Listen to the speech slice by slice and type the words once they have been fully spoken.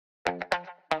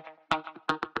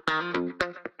My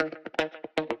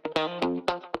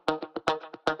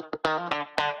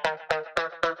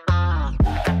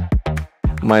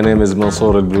name is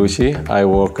Mansour Blooshi. I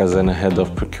work as a head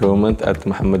of procurement at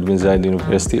Mohamed bin Zayed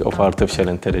University of Artificial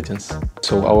Intelligence.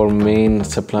 So our main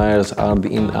suppliers are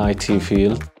in IT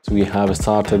field. We have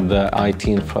started the IT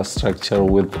infrastructure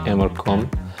with Emercom.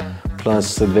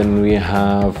 Plus then we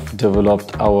have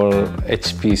developed our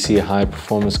HPC high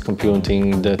performance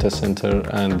computing data center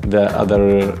and the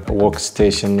other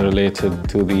workstation related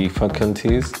to the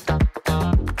faculties.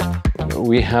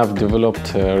 We have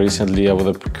developed recently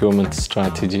our procurement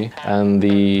strategy, and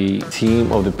the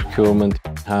team of the procurement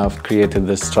have created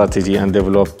the strategy and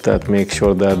developed that, make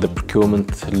sure that the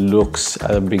procurement looks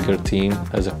at a bigger team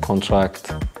as a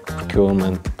contract,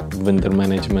 procurement, vendor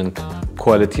management,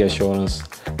 quality assurance.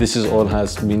 This is all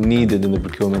has been needed in the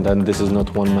procurement, and this is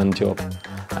not one-man job.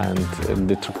 And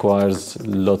it requires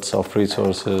lots of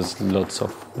resources, lots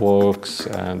of works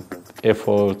and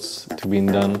efforts to be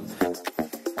done.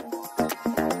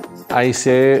 I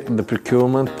say the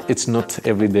procurement, it's not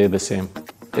every day the same.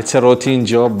 It's a routine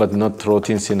job, but not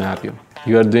routine scenario.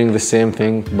 You are doing the same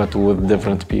thing, but with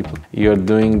different people. You're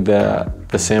doing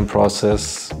the same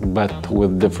process, but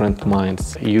with different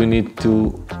minds. You need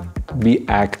to be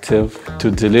active to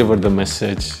deliver the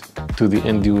message to the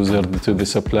end user, to the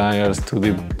suppliers, to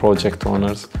the project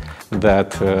owners,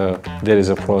 that there is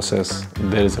a process,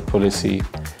 there is a policy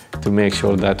to make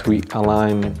sure that we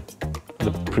align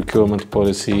the procurement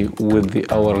policy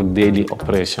with our daily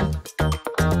operation.